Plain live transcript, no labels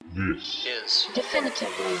This is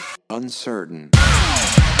definitively uncertain.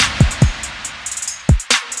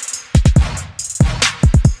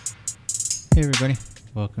 Hey everybody,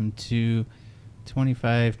 welcome to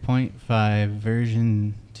 25.5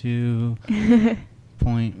 version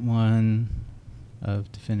 2.1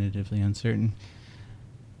 of Definitively Uncertain.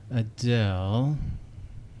 Adele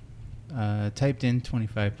typed in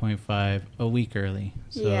 25.5 a week early,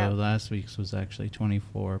 so Yeah. last week's was actually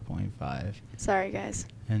 24.5. Sorry, guys.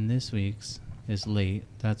 And this week's is late.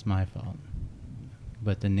 That's my fault.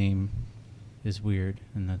 But the name is weird,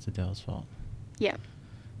 and that's Adele's fault. Yeah.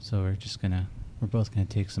 So we're both gonna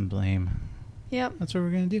take some blame. Yep. That's what we're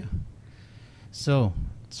gonna do. So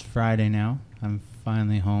it's Friday now. I'm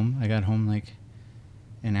finally home. I got home like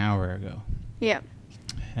an hour ago, Yep.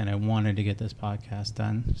 and I wanted to get this podcast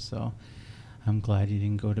done. So I'm glad you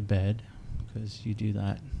didn't go to bed, because you do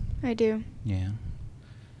that. I do. Yeah.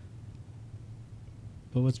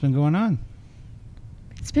 But what's been going on?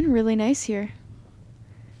 It's been really nice here.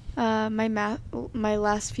 My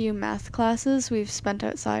last few math classes we've spent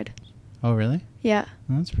outside. Oh, really? Yeah.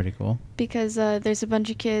 Well, that's pretty cool. Because there's a bunch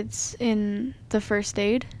of kids in the first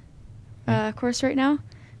aid Yeah. course right now,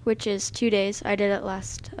 which is 2 days. I did it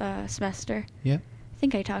last semester. Yep, I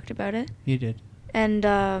think I talked about it. you did. And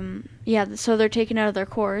so they're taking out of their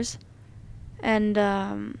cores. And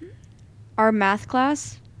our math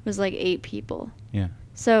class was like 8 people. Yeah.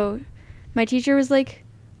 So my teacher was like,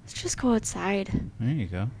 let's just go outside. There you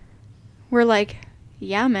go. We're like,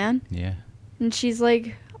 yeah, man. Yeah. And she's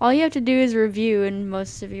like, all you have to do is review, and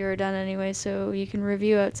most of you are done anyway, so you can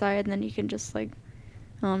review outside, and then you can just, like,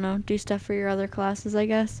 I don't know, do stuff for your other classes, I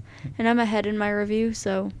guess. And I'm ahead in my review,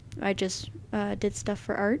 so I just did stuff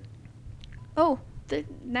for art. Oh,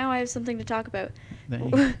 now I have something to talk about.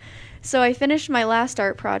 So I finished my last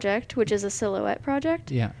art project, which is a silhouette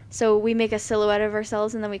project. Yeah. So we make a silhouette of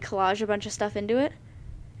ourselves, and then we collage a bunch of stuff into it.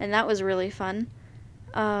 And that was really fun.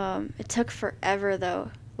 It took forever, though.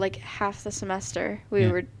 Like half the semester we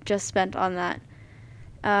were just spent on that.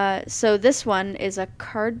 So this one is a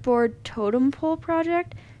cardboard totem pole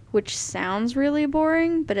project, which sounds really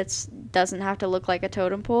boring, but it doesn't have to look like a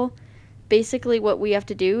totem pole. Basically what we have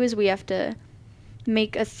to do is we have to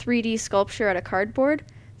make a 3D sculpture out of cardboard.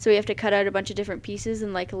 So we have to cut out a bunch of different pieces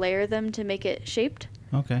and like layer them to make it shaped.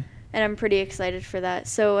 Okay. And I'm pretty excited for that.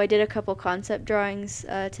 So I did a couple concept drawings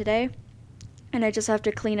today, and I just have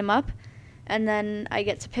to clean them up, and then I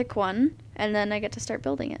get to pick one, and then I get to start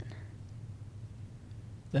building it.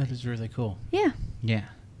 That is really cool. Yeah. Yeah.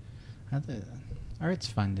 Art's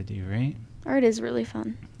fun to do, right? Art is really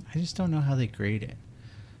fun. I just don't know how they grade it,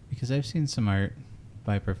 because I've seen some art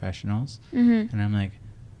by professionals, Mm-hmm. and I'm like,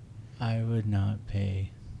 I would not pay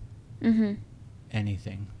Mm-hmm.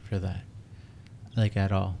 anything for that, like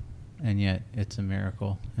at all. And yet it's a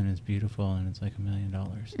miracle, and it's beautiful, and it's like $1 million.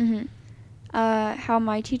 Mm-hmm. How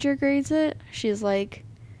my teacher grades it, she's like,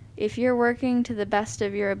 if you're working to the best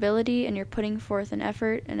of your ability and you're putting forth an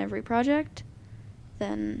effort in every project,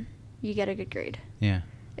 then you get a good grade. Yeah.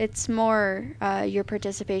 It's more your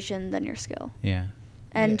participation than your skill. Yeah.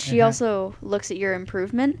 And Yeah, she also looks at your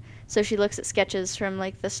improvement. So she looks at sketches from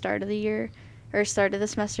like the start of the year or start of the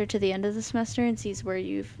semester to the end of the semester and sees where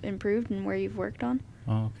you've improved and where you've worked on.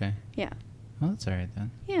 Oh, okay. Yeah. Well, that's all right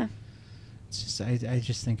then. Yeah. It's just I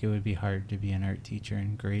just think it would be hard to be an art teacher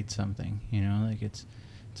and grade something. You know, like it's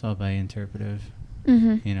all by interpretive.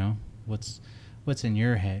 Mm-hmm. You know, what's in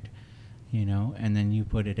your head, you know, and then you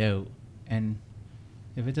put it out, and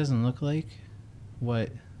if it doesn't look like what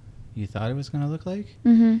you thought it was going to look like,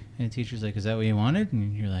 Mm-hmm. and the teacher's like, is that what you wanted?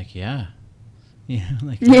 And you're like, yeah. You know,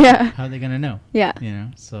 like, Yeah. how are they going to know? Yeah. You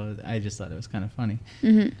know, so I just thought it was kind of funny.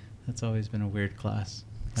 Mm-hmm. That's always been a weird class.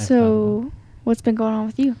 I've thought So what's been going on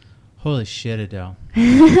with you? about. Holy shit, Adele.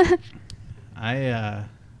 I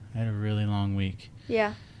had a really long week.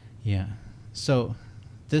 Yeah. Yeah. So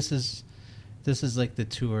this is like the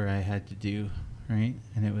tour I had to do, right?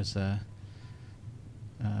 And it was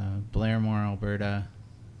Blairmore, Alberta,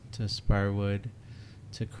 to Sparwood,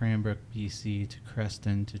 to Cranbrook, BC, to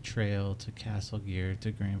Creston, to Trail, to Castlegear,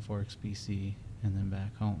 to Grand Forks, BC, and then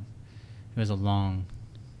back home. It was a long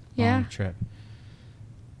trip.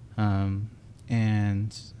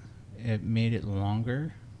 And it made it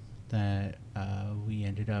longer that we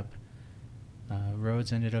ended up,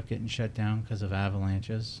 roads ended up getting shut down because of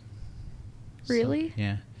avalanches. Really? So,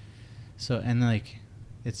 yeah. So, and like,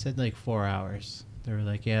 it said like 4 hours. They were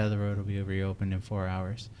like, yeah, the road will be reopened in 4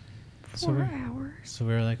 hours. 4 hours. So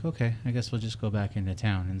we were like, okay, I guess we'll just go back into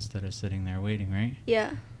town instead of sitting there waiting, right?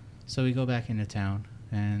 Yeah. So we go back into town,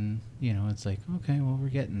 and, you know, it's like, okay, well, we're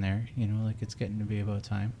getting there. You know, like, it's getting to be about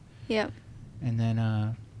time. Yeah. And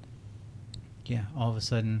then yeah, all of a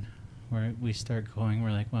sudden we start going.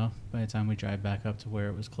 We're like, well, by the time we drive back up to where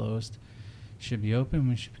it was closed, should be open.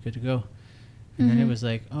 We should be good to go. And then it was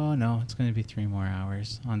like, oh no, it's going to be 3 more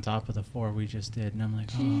hours on top of the 4 we just did. And I'm like,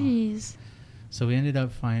 Jeez. oh. So we ended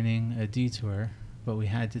up finding a detour, but we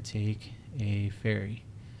had to take a ferry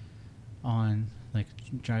on, like,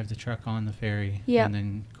 drive the truck on the ferry and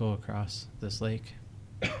then go across this lake.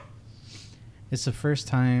 It's the first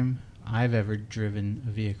time I've ever driven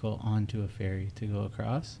a vehicle onto a ferry to go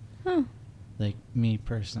across. Oh. Like, me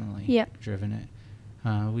personally. Yep. Driven it.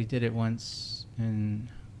 We did it once in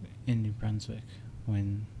New Brunswick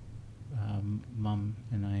when Mom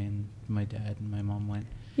and I and my dad and my mom went.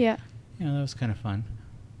 Yeah. You know, that was kind of fun.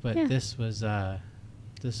 But Yeah. this was a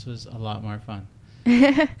lot more fun.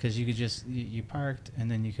 Because you could just, you parked and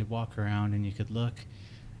then you could walk around and you could look.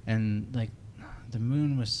 And, like, the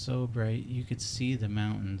moon was so bright, you could see the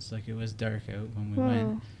mountains. Like, it was dark out when we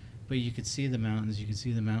went. But you could see the mountains, you could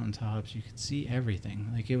see the mountaintops, you could see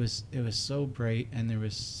everything. Like, it was so bright, and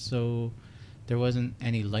there wasn't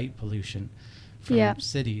any light pollution from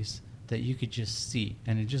cities that you could just see,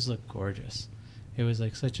 and it just looked gorgeous. It was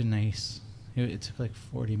like such a nice, it took like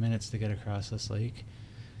 40 minutes to get across this lake.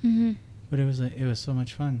 Mm-hmm. But it was so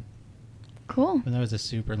much fun. Cool. But that was a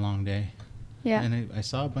super long day. Yeah. And I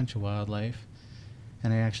saw a bunch of wildlife,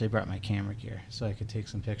 and I actually brought my camera gear so I could take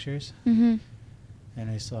some pictures. Mm-hmm. And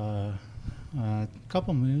I saw a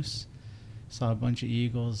couple moose, saw a bunch of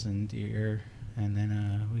eagles and deer, and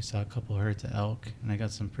then we saw a couple herds of elk, and I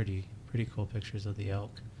got some pretty cool pictures of the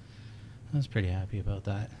elk. I was pretty happy about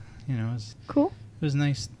that. You know, cool. It was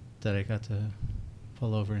nice that I got to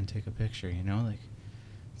pull over and take a picture, you know, like,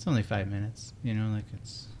 it's only 5 minutes, you know, like,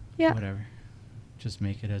 it's whatever. Just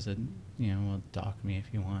make it as a, you know, well, dock me if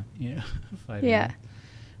you want, you know, 5 minutes.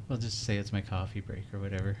 Well, just say it's my coffee break or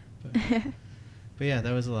whatever. But yeah,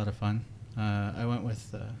 that was a lot of fun. I went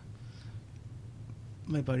with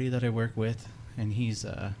my buddy that I work with, and he's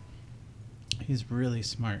really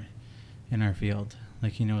smart in our field.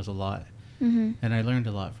 Like, he knows a lot. Mm-hmm. And I learned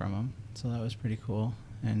a lot from him, so that was pretty cool.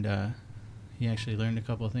 And he actually learned a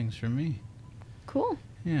couple of things from me. Cool.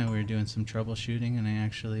 Yeah, we were doing some troubleshooting, and I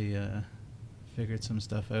actually figured some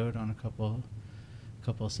stuff out on a couple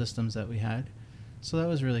of systems that we had. So that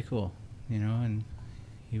was really cool, you know. And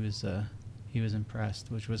he was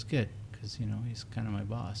impressed, which was good, because, you know, he's kind of my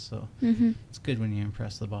boss. So it's good when you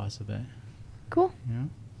impress the boss a bit. Cool. You know.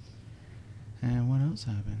 And what else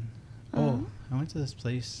happened? Oh, I went to this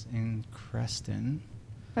place in Creston.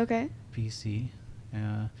 Okay. BC.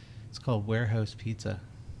 It's called Warehouse Pizza.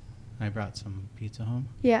 I brought some pizza home.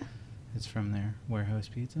 Yeah. It's from there, Warehouse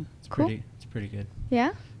Pizza. It's cool. It's pretty good.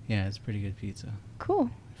 Yeah? Yeah, it's pretty good pizza. Cool.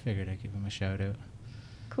 I figured I'd give them a shout out.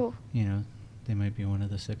 Cool. You know, they might be one of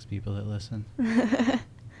the 6 people that listen.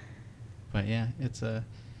 But yeah, it's the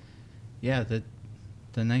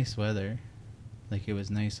nice weather. Like, it was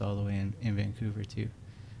nice all the way in Vancouver too.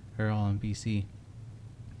 Or all in BC.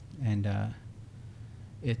 And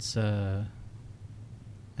it's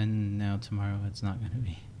and now tomorrow it's not going to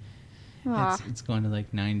be. It's going to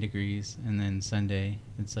like 9 degrees, and then Sunday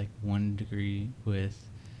it's like 1 degree with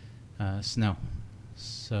snow.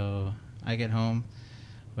 So I get home,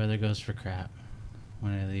 weather goes for crap.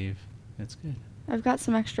 When I leave, it's good. I've got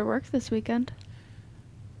some extra work this weekend.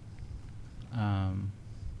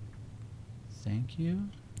 Thank you.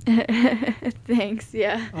 Thanks.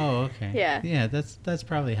 Yeah. Oh, okay. Yeah. Yeah, that's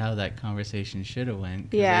probably how that conversation should have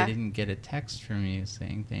went. 'Cause I didn't get a text from you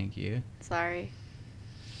saying thank you. Sorry.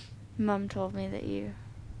 Mom told me that you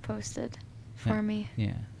posted for me.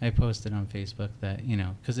 Yeah, I posted on Facebook that, you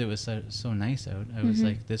know, because it was so nice out. I was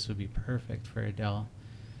like, this would be perfect for Adele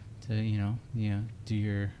to, you know, do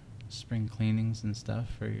your spring cleanings and stuff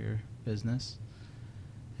for your business.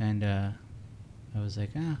 And I was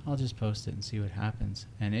like, I'll just post it and see what happens.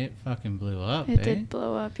 And it fucking blew up. It did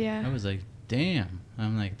blow up, yeah. I was like, damn.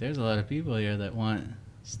 I'm like, there's a lot of people here that want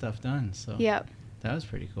stuff done. So yep. That was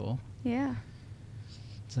pretty cool. Yeah.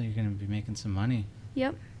 So you're going to be making some money.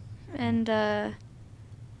 Yep. And the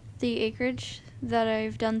acreage that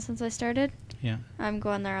I've done since I started, yeah, I'm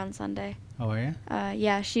going there on Sunday. Oh, are you?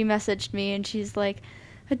 Yeah, she messaged me and she's like,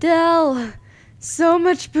 Adele, so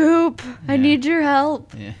much poop. Yeah. I need your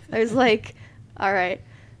help. Yeah. I was like, all right.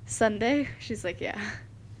 Sunday? She's like, yeah.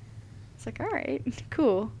 It's like, all right,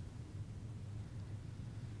 cool.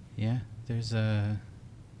 Yeah, there's a...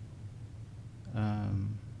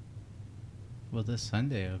 well, this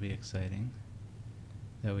Sunday will be exciting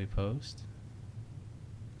that we post.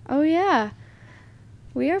 Oh, yeah.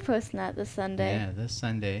 We are posting that this Sunday. Yeah, this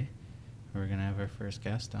Sunday we're going to have our first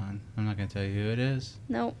guest on. I'm not going to tell you who it is.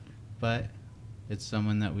 Nope. But It's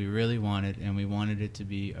someone that we really wanted, and we wanted it to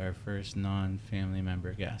be our first non-family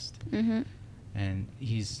member guest. Mhm. And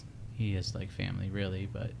he is like family, really,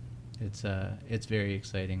 but it's very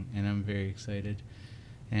exciting, and I'm very excited.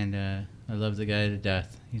 And I love the guy to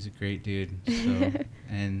death. He's a great dude. So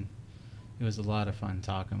and it was a lot of fun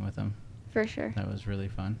talking with him. For sure. That was really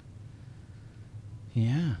fun.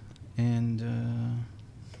 Yeah, and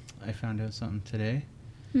I found out something today.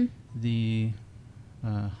 The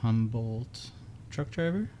Humboldt truck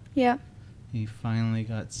driver, Yeah. he finally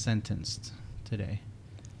got sentenced today.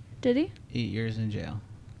 Did he? 8 years in jail.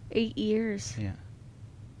 8 years. Yeah.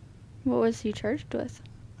 What was he charged with?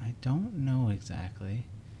 I don't know exactly.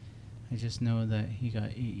 I just know that he got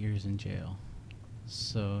 8 years in jail.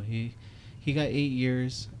 So he got 8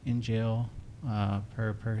 years in jail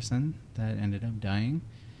per person that ended up dying,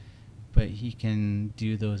 but he can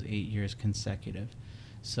do those 8 years consecutive.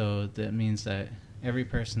 So that means that every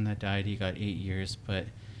person that died, he got 8 years, but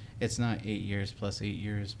it's not 8 years plus 8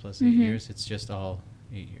 years plus 8 years. It's just all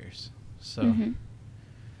 8 years. So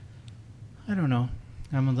I don't know.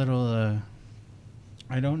 I'm a little.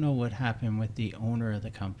 I don't know what happened with the owner of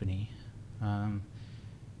the company.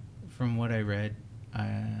 From what I read,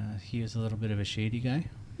 he was a little bit of a shady guy.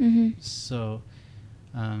 So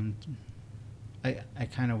I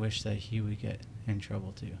kind of wish that he would get in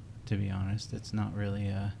trouble too, to be honest. It's not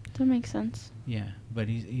really That makes sense. yeah, but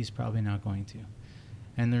he's probably not going to.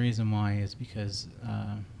 And the reason why is because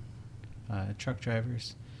truck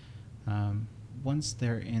drivers, once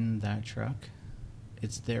they're in that truck,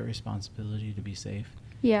 it's their responsibility to be safe.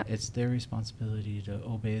 Yeah. It's their responsibility to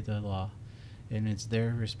obey the law, and it's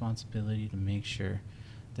their responsibility to make sure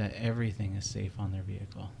that everything is safe on their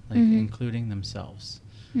vehicle, like including themselves.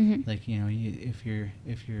 Like, you know, if you're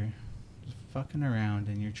fucking around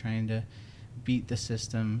and you're trying to beat the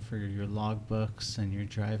system for your logbooks and you're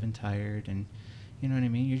driving tired and you know what I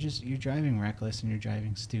mean, you're driving reckless and you're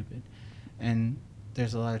driving stupid. And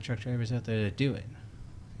there's a lot of truck drivers out there that do it.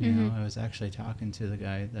 You know, I was actually talking to the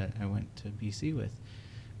guy that I went to BC with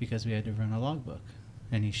because we had to run a logbook,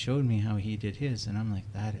 and he showed me how he did his, and I'm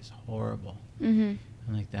like, that is horrible. I'm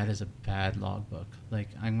like, that is a bad logbook. Like,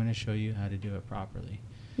 I'm going to show you how to do it properly.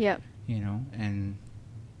 Yep. You know, and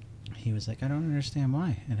he was like, I don't understand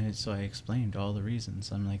why. And so I explained all the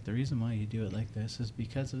reasons. I'm like, the reason why you do it like this is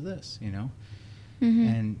because of this, you know?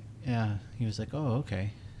 And yeah, he was like, oh,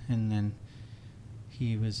 okay. And then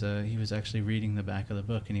he was actually reading the back of the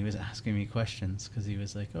book, and he was asking me questions because he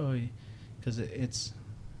was like, oh, because it's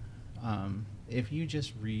if you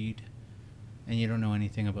just read and you don't know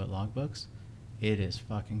anything about logbooks, it is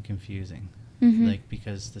fucking confusing. Like,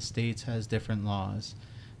 because the States has different laws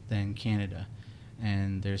than Canada,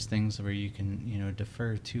 and there's things where you can, you know,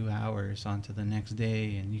 defer 2 hours onto the next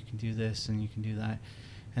day, and you can do this and you can do that,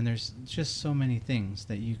 and there's just so many things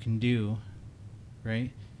that you can do,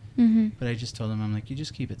 right? But I just told him, I'm like, you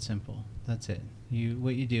just keep it simple. That's it.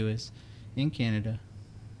 What you do is, in Canada,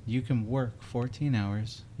 you can work 14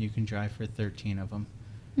 hours. You can drive for 13 of them.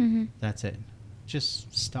 That's it.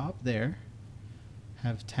 Just stop there.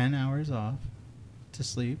 Have 10 hours off to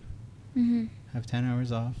sleep. Have 10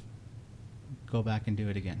 hours off. Go back and do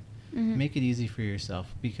it again. Make it easy for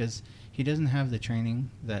yourself, because he doesn't have the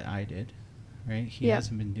training that I did, right? He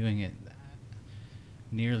hasn't been doing it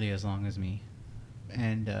nearly as long as me.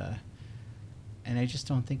 And I just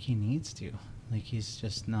don't think he needs to. Like, he's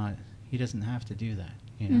just not. He doesn't have to do that,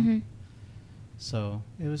 you know. So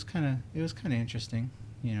it was kind of interesting,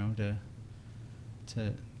 you know,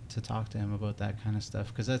 to talk to him about that kind of stuff,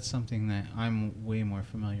 because that's something that I'm way more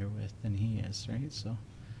familiar with than he is, right? So,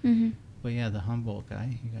 but yeah, the Humboldt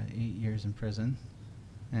guy, he got 8 years in prison,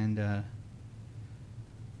 and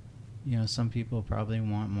you know, some people probably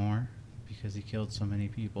want more because he killed so many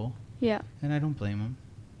people. Yeah. And I don't blame him.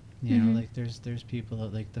 You know, like, there's people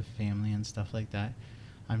that, like, the family and stuff like that.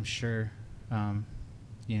 I'm sure,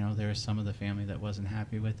 you know, there was some of the family that wasn't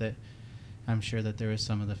happy with it. I'm sure that there was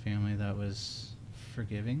some of the family that was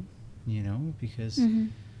forgiving, you know, because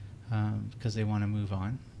they want to move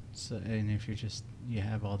on. So, and if you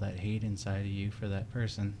have all that hate inside of you for that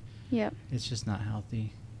person, it's just not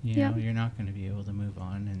healthy. You know, you're not going to be able to move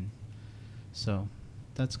on. And so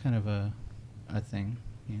that's kind of a thing,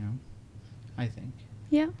 you know, I think.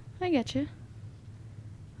 Yeah, I get you.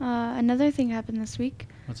 Another thing happened this week.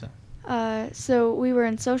 What's that? So we were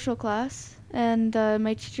in social class, and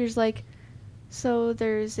my teacher's like, so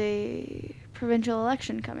there's a provincial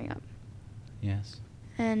election coming up. Yes.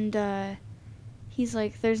 And he's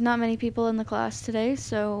like, there's not many people in the class today,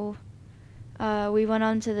 so we went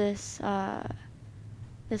on to this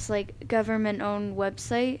like government-owned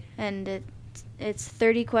website, and it's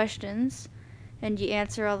 30 questions, and you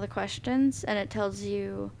answer all the questions, and it tells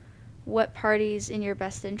you what party's in your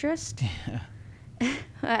best interest. Yeah.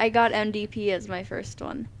 I got MDP as my first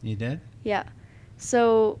one. You did? Yeah.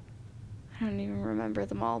 So, I don't even remember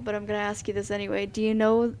them all, but I'm going to ask you this anyway. Do you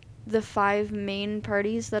know the 5 main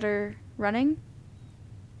parties that are running?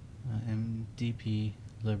 MDP,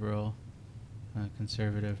 Liberal,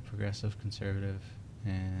 Conservative, Progressive Conservative,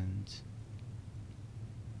 and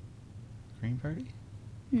Green Party?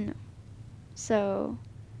 No. So,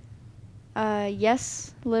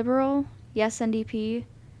 yes, Liberal, yes, NDP,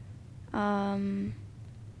 the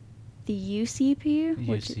UCP,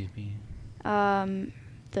 which UCP.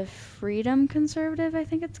 the Freedom Conservative, I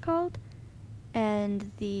think it's called, and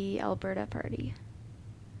the Alberta Party.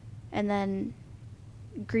 And then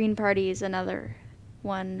Green Party is another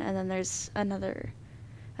one, and then there's another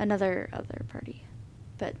other party.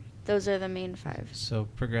 But those are the main 5. So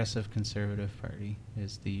Progressive Conservative Party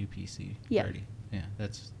is the UPC Yep. party. Yeah,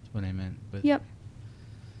 that's what I meant. But Yep.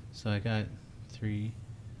 So I got 3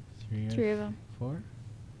 3 of them. 4?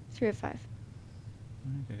 3 of 5. I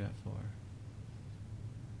think I got 4.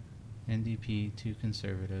 NDP, 2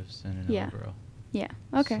 Conservatives, and a Yeah. Liberal. Yeah.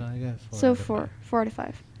 Okay. So I got 4. So out of 4 5. out of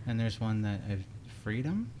 5. And there's one that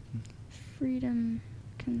Freedom? Freedom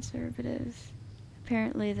Conservative.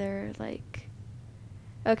 Apparently they're like...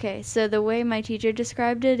 Okay, so the way my teacher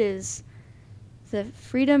described it is the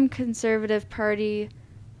Freedom Conservative Party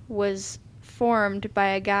was formed by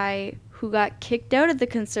a guy who got kicked out of the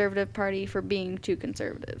Conservative Party for being too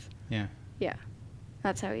conservative. Yeah. Yeah.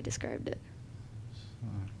 That's how he described it.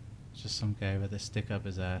 It's just some guy with a stick up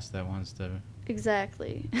his ass that wants to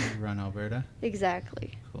Exactly. run Alberta.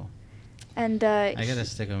 Exactly. Cool. And I got a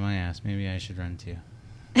stick up my ass. Maybe I should run too.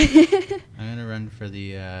 I'm going to run for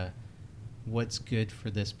the What's Good for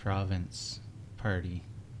This Province party.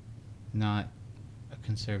 Not a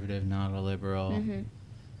conservative, not a liberal, Mhm.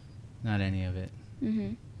 not any of it.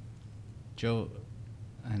 Mhm. Joe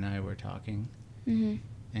and I were talking, Mhm.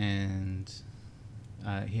 and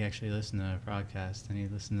he actually listened to a podcast, and he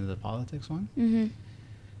listened to the politics one, Mhm.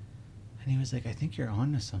 and he was like, I think you're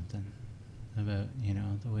on to something about,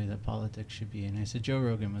 the way that politics should be. And I said, Joe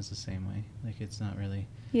Rogan was the same way. Like, it's not really...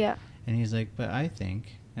 Yeah. And he's like, but I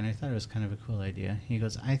think, and I thought it was kind of a cool idea. He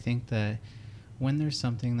goes, I think that when there's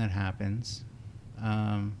something that happens,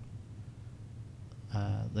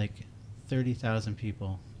 like 30,000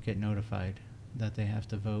 people get notified that they have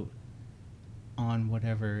to vote on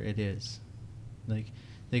whatever it is. Like,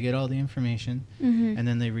 they get all the information, Mhm. and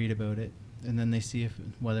then they read about it, and then they see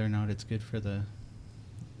whether or not it's good for the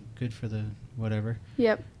whatever.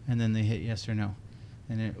 Yep. And then they hit yes or no.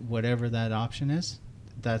 And whatever that option is,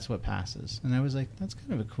 that's what passes. And I was like, that's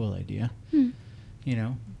kind of a cool idea. Hmm.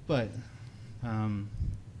 But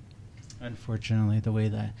unfortunately the way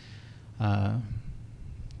that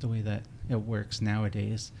it works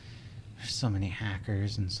nowadays, there's so many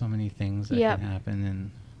hackers and so many things that Yep. can happen,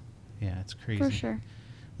 and yeah, it's crazy. For sure.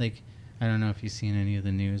 Like, I don't know if you've seen any of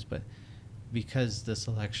the news, but because this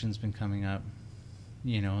election's been coming up,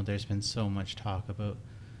 there's been so much talk about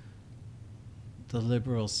the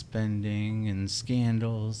liberal spending and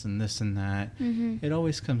scandals and this and that. Mhm. It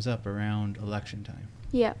always comes up around election time,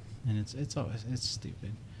 Yeah. and it's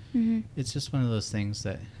stupid. Mhm. It's just one of those things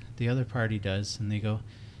that the other party does, and they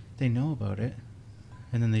know about it,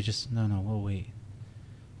 and then they just no, we'll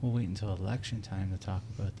wait until election time to talk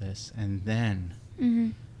about this, and then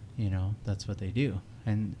Mhm. that's what they do.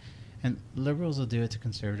 And liberals will do it to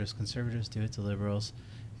conservatives do it to liberals.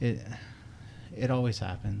 It always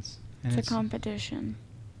happens. And It's a competition.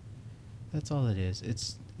 That's all it is.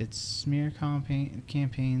 It's smear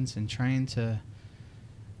campaigns and trying to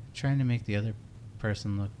make the other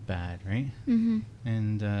person look bad, right? Mhm.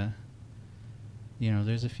 And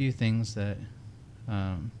there's a few things that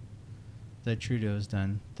that Trudeau's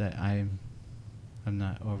done that I'm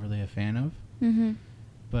not overly a fan of. Mhm.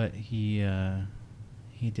 But he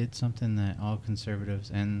did something that all conservatives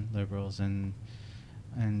and liberals and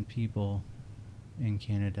people in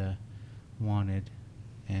Canada wanted,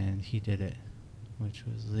 and he did it, which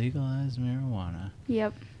was legalize marijuana.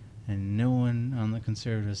 Yep. And no one on the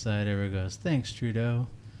conservative side ever goes, thanks, Trudeau.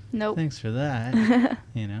 Nope. Thanks for that.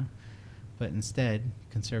 But instead,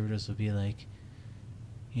 conservatives will be like,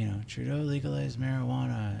 Trudeau legalized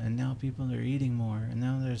marijuana, and now people are eating more, and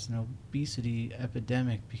now there's an obesity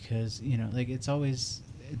epidemic because, it's always,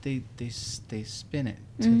 they spin it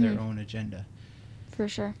to their own agenda. For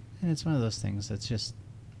sure. And it's one of those things that's just,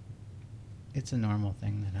 it's a normal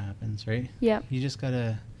thing that happens, right? Yep.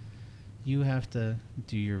 You have to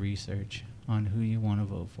do your research on who you want to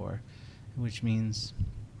vote for, which means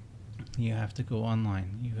you have to go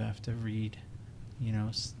online. You have to read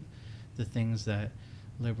the things that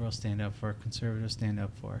liberals stand up for, conservatives stand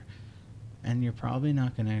up for. And you're probably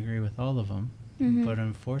not going to agree with all of them. Mm-hmm. But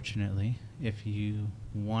unfortunately, if you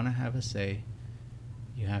want to have a say,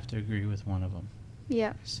 you have to agree with one of them.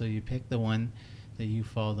 Yeah. So you pick the one that you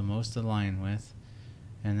fall the most aligned with,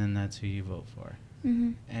 and then that's who you vote for.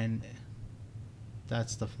 Mm-hmm. And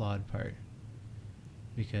that's the flawed part.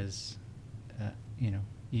 Because,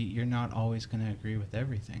 you're not always going to agree with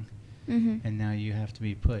everything. Mm-hmm. And now you have to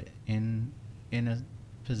be put in a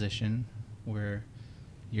position where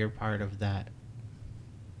you're part of that.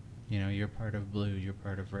 You're part of blue, you're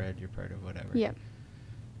part of red, you're part of whatever. Yep.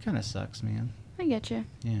 Kind of sucks, man. I get you.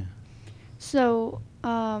 Yeah. So,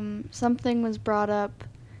 something was brought up,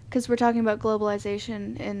 because we're talking about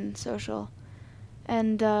globalization in social.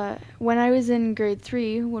 And when I was in grade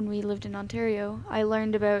 3, when we lived in Ontario, I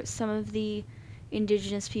learned about some of the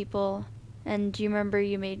Indigenous people. And do you remember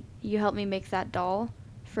you helped me make that doll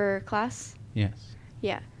for class? Yes.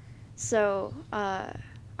 Yeah. So,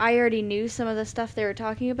 I already knew some of the stuff they were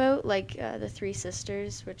talking about, like the Three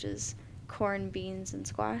Sisters, which is corn, beans, and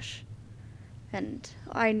squash. And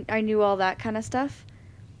I knew all that kind of stuff.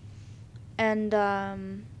 And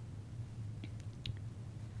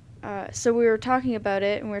so we were talking about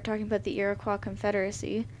it, and we were talking about the Iroquois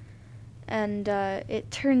Confederacy. And it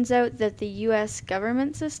turns out that the U.S.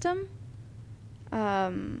 government system...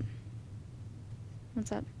 what's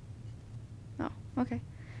that? Oh, okay.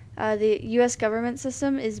 The U.S. government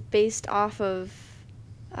system is based off of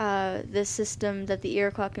the system that the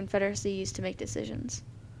Iroquois Confederacy used to make decisions.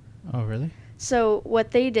 Oh, really? So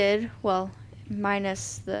what they did, well,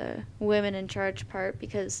 minus the women in charge part,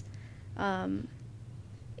 because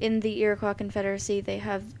in the Iroquois Confederacy they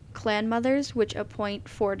have clan mothers, which appoint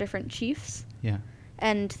 4 different chiefs. Yeah.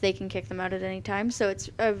 And they can kick them out at any time. So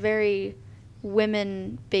it's a very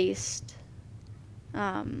women-based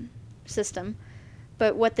system.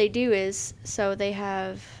 But what they do is, so they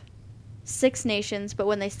have 6 nations, but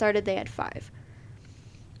when they started they had 5.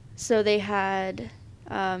 So they had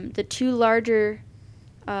the 2 larger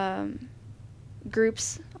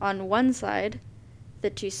groups on one side, the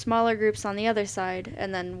 2 smaller groups on the other side,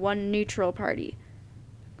 and then 1 neutral party,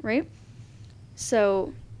 right?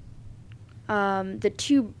 So the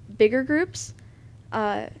 2 bigger groups,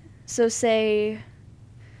 so say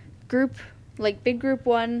big group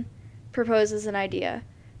 1 proposes an idea,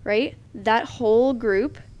 right? That whole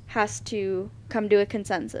group has to come to a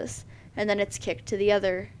consensus, and then it's kicked to the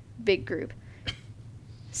other big group.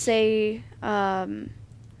 Say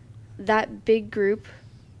that big group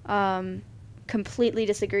completely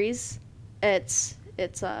disagrees, it's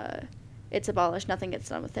abolished. Nothing gets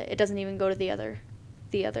done with it. It doesn't even go to the other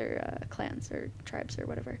clans or tribes or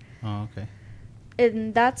whatever. Oh, okay.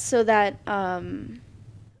 And that's so that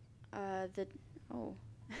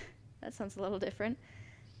that sounds a little different.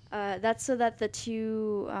 That's so that the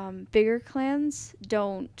 2 bigger clans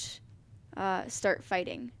don't start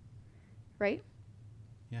fighting, right?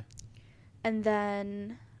 Yeah. And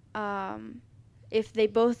then if they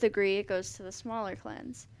both agree, it goes to the smaller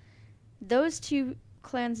clans. Those 2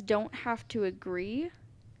 clans don't have to agree,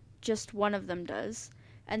 just one of them does.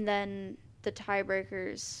 And then the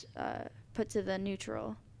tiebreakers put to the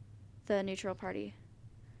neutral party.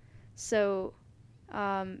 So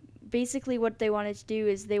basically what they wanted to do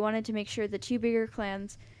is they wanted to make sure the 2 bigger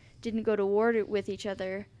clans didn't go to war with each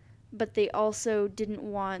other, but they also didn't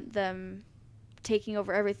want them taking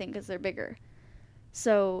over everything because they're bigger.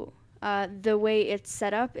 So the way it's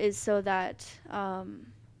set up is so that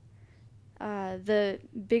the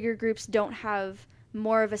bigger groups don't have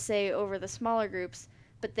more of a say over the smaller groups,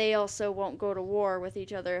 but they also won't go to war with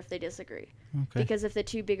each other if they disagree. Okay. Because if the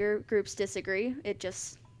 2 bigger groups disagree,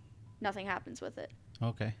 nothing happens with it.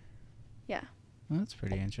 Okay. Yeah. Well, that's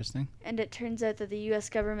pretty interesting. And it turns out that the U.S.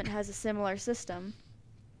 government has a similar system.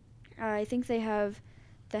 I think they have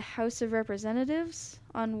the House of Representatives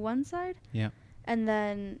on one side. Yeah. And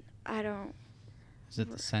then, Is it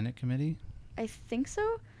the Senate committee? I think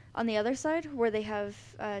so. On the other side, where they have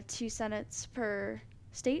 2 senates per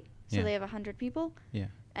state. So they have 100 people. Yeah.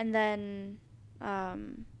 And then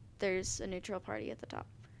there's a neutral party at the top.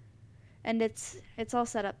 And it's all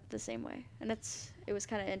set up the same way. And it was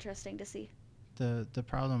kind of interesting to see. The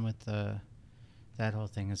problem with that whole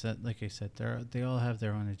thing is that, like I said, they all have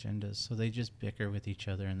their own agendas, so they just bicker with each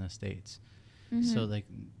other in the states. Mm-hmm. So like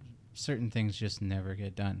certain things just never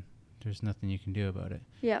get done. There's nothing you can do about it.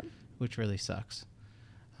 Yeah. Which really sucks.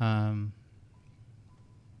 Yeah,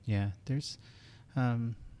 there's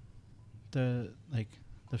the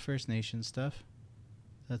First Nation stuff.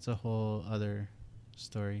 That's a whole other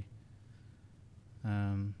story.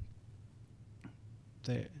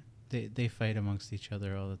 they fight amongst each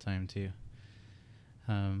other all the time too.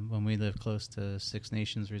 When we lived close to Six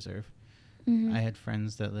Nations Reserve, Mhm. I had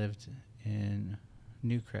friends that lived in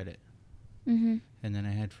New Credit, Mhm. and then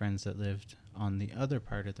I had friends that lived on the other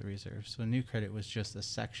part of the reserve. So New Credit was just a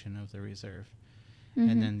section of the reserve,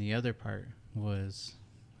 Mhm. and then the other part was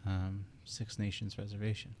Six Nations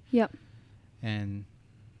Reservation. Yep. And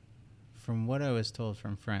from what I was told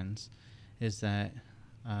from friends, is that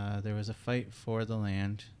there was a fight for the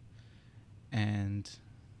land, and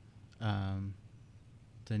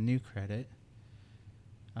the New Credit,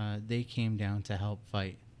 they came down to help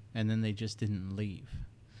fight, and then they just didn't leave.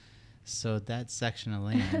 So that section of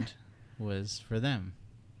land was for them.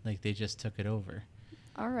 Like, they just took it over.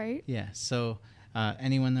 All right. Yeah, so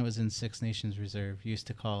anyone that was in Six Nations Reserve used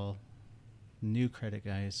to call New Credit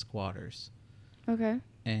guys squatters. Okay.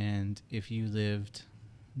 And if you lived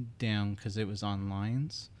down, because it was on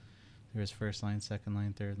lines, there was first line, second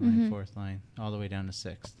line, third line, Mhm. fourth line, all the way down to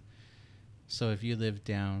sixth. So if you lived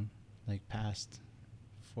down, like past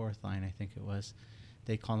fourth line, I think it was,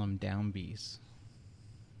 they call them down bees.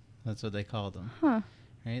 That's what they called them. Huh.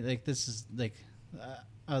 Right? Like, this is like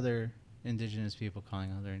other indigenous people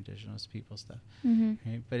calling other indigenous people stuff. Mhm.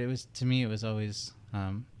 Right? But it was, to me, it was always,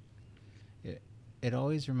 it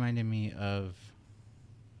always reminded me of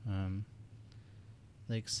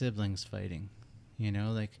like siblings fighting. You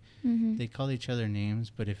know, like Mhm. they called each other names,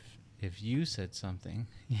 but if you said something,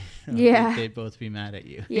 you know, Yeah. they'd both be mad at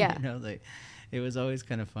you. Yeah. You know, like, it was always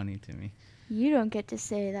kind of funny to me. You don't get to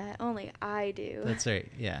say that. Only I do. That's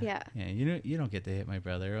right. Yeah. Yeah. Yeah. You don't get to hit my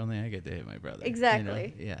brother. Only I get to hit my brother.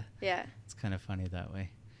 Exactly. You know? Yeah. Yeah. It's kind of funny that way.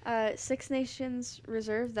 Six Nations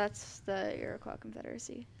Reserve, that's the Iroquois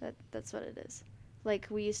Confederacy. That's what it is. Like,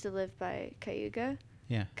 we used to live by Cayuga.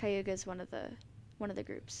 Yeah. Cayuga is one of the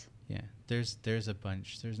groups. Yeah. There's a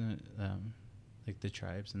bunch. There's no like the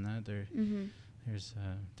tribes and that. Mhm. There's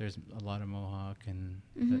a lot of Mohawk and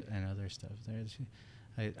Mhm. and other stuff.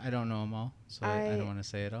 I don't know them all, so I don't want to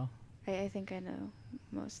say it all. I think I know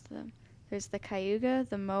most of them. There's the Cayuga,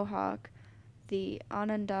 the Mohawk, the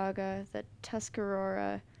Onondaga, the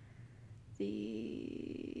Tuscarora,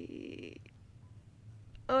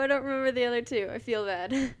 I don't remember the other two. I feel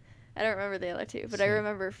bad. I don't remember the other two, but I So-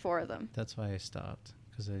 remember four of them. That's why I stopped,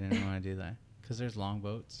 because I didn't want to do that. Because there's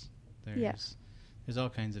longboats. There's all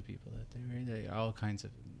kinds of people that they're all kinds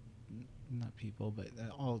of, not people, but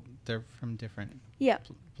they're from different Yep.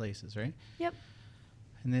 places, right? Yep.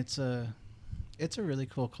 And it's a really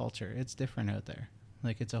cool culture. It's different out there.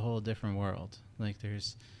 Like, it's a whole different world. Like,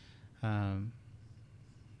 there's, they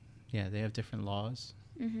have different laws.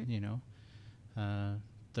 Mhm. You know,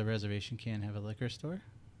 the reservation can't have a liquor store.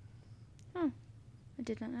 Oh, I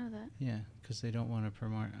did not know that. Yeah, because they don't want to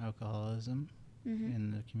promote alcoholism Mhm.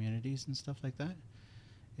 in the communities and stuff like that.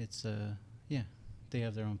 It's they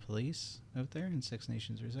have their own police out there in Six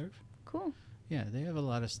Nations Reserve. Cool. Yeah, they have a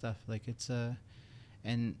lot of stuff. Like, it's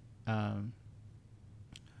and I'm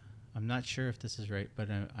not sure if this is right, but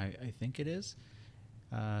I think it is.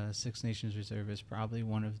 Six Nations Reserve is probably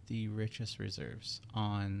one of the richest reserves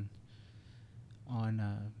on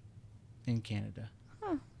in Canada.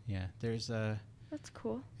 Huh. Yeah, there's That's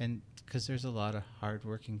cool. and because there's a lot of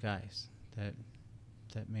hardworking guys that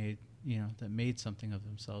made something of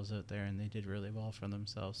themselves out there, and they did really well for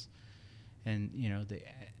themselves, and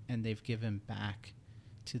they've given back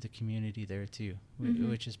to the community there too, Mhm.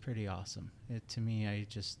 which is pretty awesome. To me,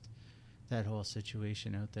 that whole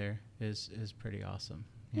situation out there is pretty awesome.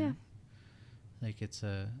 you Yeah. know? Like, it's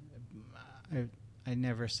I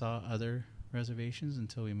never saw other reservations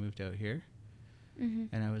until we moved out here, Mhm.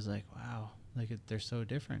 and I was like, wow, like, they're so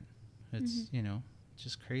different. It's Mhm.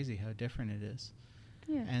 just crazy how different it is.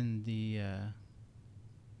 Yeah. And the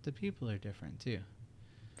people are different too.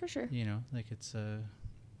 For sure. Like, it's I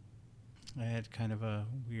had kind of a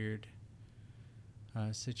weird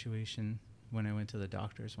situation when I went to the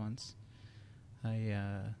doctor's once.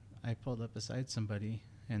 I pulled up beside somebody,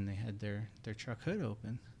 and they had their truck hood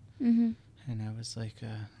open, Mhm. and I was like,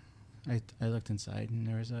 I looked inside, and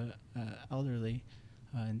there was a elderly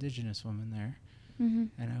indigenous woman there, Mhm.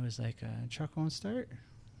 and I was like, truck won't start?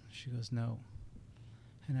 She goes, no.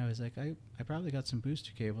 And I was like, I probably got some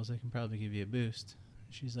booster cables. I can probably give you a boost.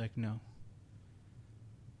 She's like, no.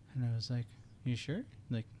 And I was like, you sure?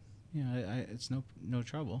 Like, it's no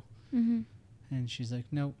trouble. Mhm. And she's like,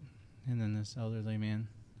 nope. And then this elderly man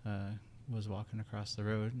was walking across the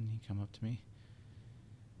road, and he come up to me,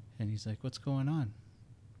 and he's like, what's going on?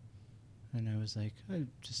 And I was like, I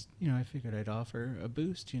just, I figured I'd offer a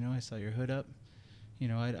boost. I saw your hood up. I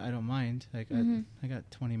don't mind. Like, Mhm. I got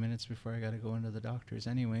 20 minutes before I got to go into the doctor's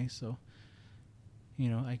anyway. So,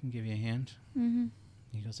 I can give you a hand. Mm-hmm.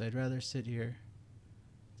 He goes, I'd rather sit here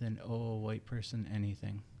than owe a white person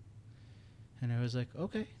anything. And I was like,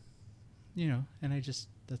 okay. And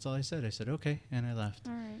that's all I said. I said, okay. And I left.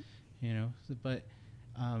 All right. But,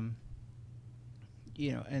 and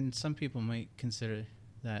some people might consider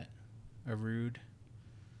that a rude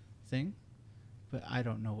thing, but I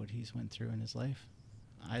don't know what he's went through in his life.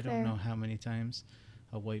 I don't know how many times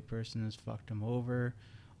a white person has fucked him over,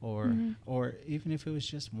 or even if it was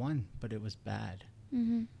just one, but it was bad.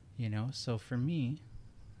 Mm-hmm. So for me,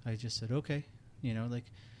 I just said, okay, I'm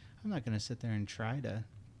not going to sit there and try to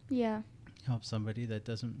help somebody that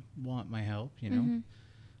doesn't want my help, Mm-hmm.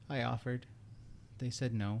 I offered. They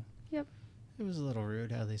said no. Yep. It was a little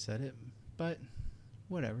rude how they said it, but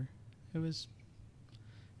whatever.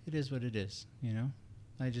 It is what it is,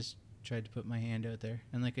 I just tried to put my hand out there.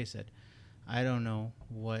 And like I said, I don't know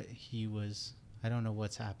I don't know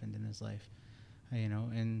what's happened in his life,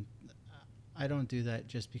 and I don't do that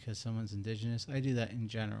just because someone's Indigenous. I do that in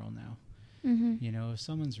general now. Mm-hmm. If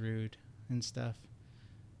someone's rude and stuff,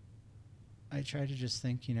 I try to just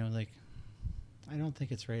think, I don't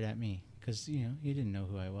think it's right at me because, he didn't know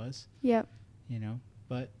who I was. Yep.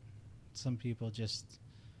 But some people just,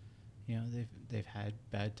 they've had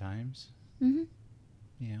bad times. Mm-hmm.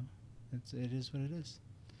 It is what it is.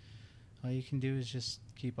 All you can do is just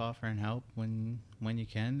keep offering help when you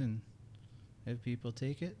can, and if people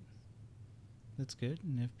take it, that's good.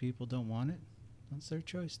 And if people don't want it, that's their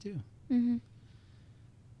choice too. Mm-hmm.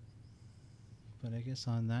 But I guess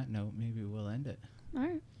on that note, maybe we'll end it. All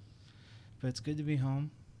right. But it's good to be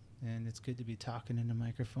home, and it's good to be talking into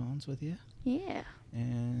microphones with you. Yeah.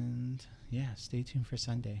 And yeah, stay tuned for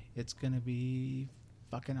Sunday. It's going to be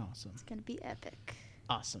fucking awesome. It's going to be epic.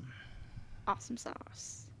 Awesome. Awesome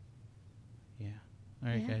sauce. Yeah. All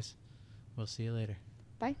right, guys. We'll see you later.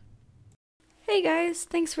 Bye. Hey guys,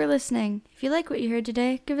 thanks for listening. If you like what you heard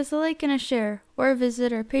today, give us a like and a share, or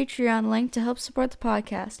visit our Patreon link to help support the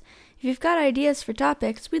podcast. If you've got ideas for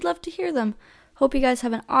topics, we'd love to hear them. Hope you guys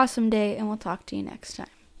have an awesome day, and we'll talk to you next time.